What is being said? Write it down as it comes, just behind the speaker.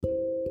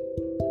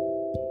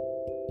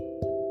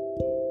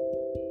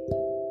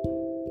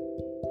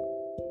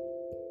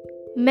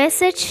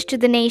Message to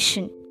the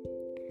nation.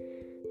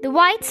 The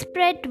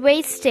widespread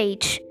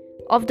wastage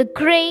of the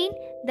grain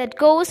that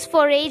goes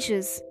for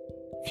ages.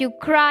 Few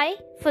cry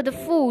for the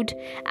food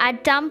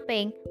at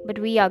dumping, but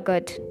we are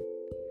good.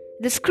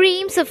 The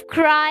screams of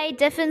cry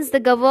deafens the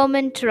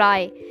government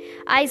try.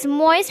 Eyes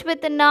moist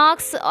with the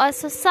knocks, our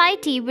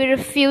society we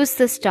refuse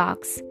the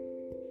stocks.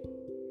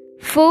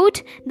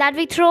 Food that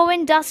we throw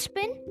in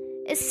dustbin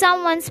is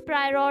someone's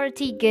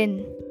priority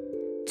gin.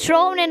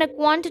 Thrown in a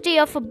quantity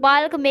of a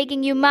bulk,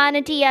 making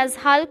humanity as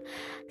Hulk.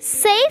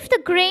 Save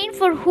the grain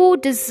for who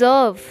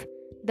deserve.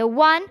 The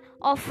one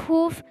of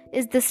hoof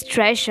is this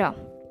treasure.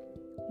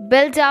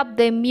 Build up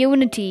the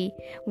immunity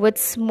with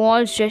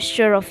small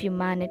gesture of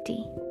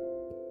humanity.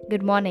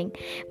 Good morning.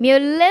 May you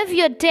live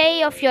your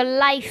day of your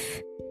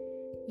life.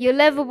 You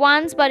live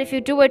once, but if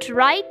you do it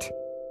right,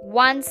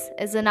 once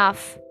is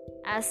enough.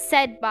 As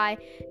said by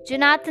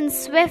Jonathan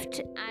Swift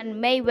and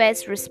Mae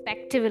West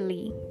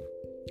respectively.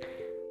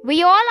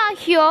 We all are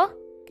here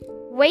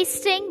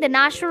wasting the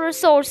natural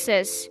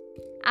resources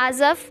as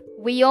if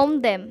we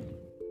own them.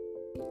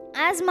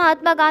 As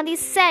Mahatma Gandhi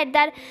said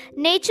that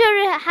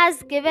nature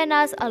has given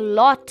us a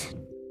lot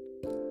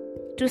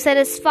to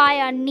satisfy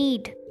our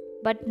need,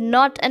 but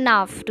not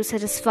enough to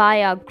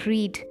satisfy our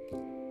greed.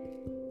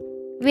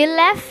 We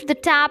left the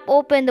tap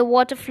open, the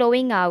water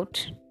flowing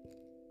out.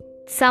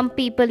 Some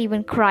people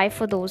even cry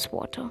for those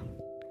water.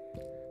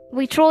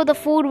 We throw the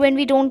food when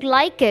we don't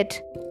like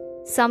it.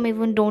 Some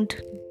even don't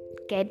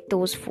get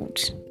those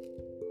foods.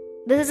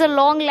 This is a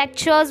long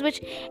lectures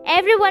which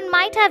everyone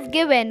might have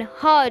given,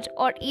 heard,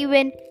 or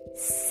even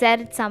said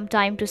it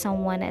sometime to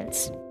someone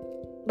else.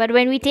 But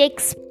when we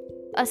take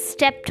a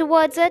step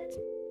towards it,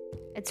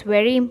 it's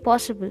very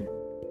impossible.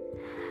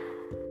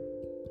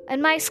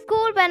 In my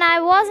school, when I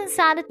was in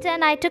Standard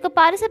 10, I took a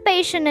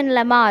participation in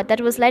Lemma,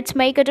 that was Let's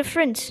Make a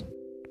Difference.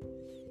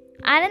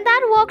 And in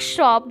that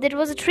workshop, there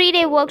was a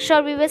 3-day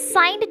workshop, we were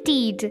signed a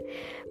deed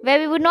where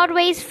we would not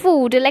waste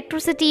food,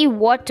 electricity,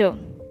 water.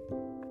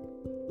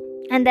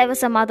 And there were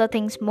some other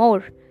things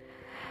more.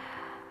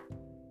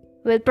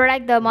 We'll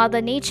protect the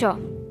mother nature.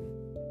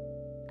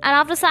 And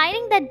after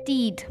signing that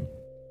deed,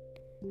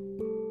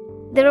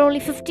 there are only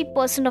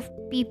 50% of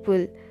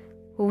people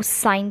who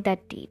signed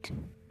that deed.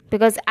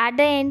 Because at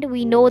the end,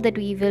 we know that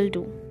we will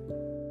do.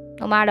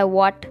 No matter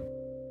what.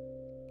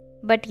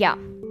 But yeah,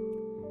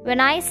 when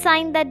I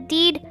signed that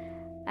deed,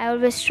 I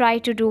always try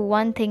to do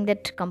one thing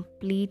that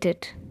complete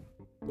it.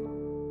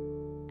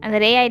 And the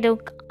day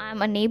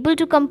I'm unable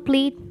to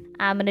complete,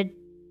 I'm in a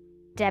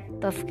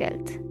depth of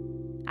guilt.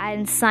 I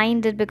didn't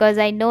sign it because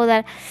I know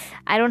that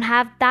I don't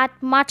have that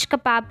much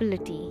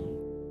capability.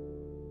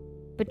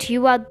 But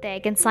you out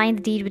there can sign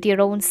the deed with your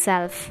own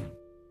self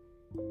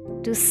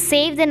to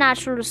save the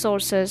natural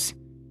resources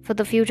for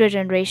the future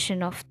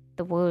generation of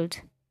the world.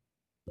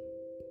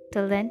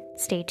 Till then,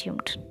 stay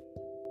tuned.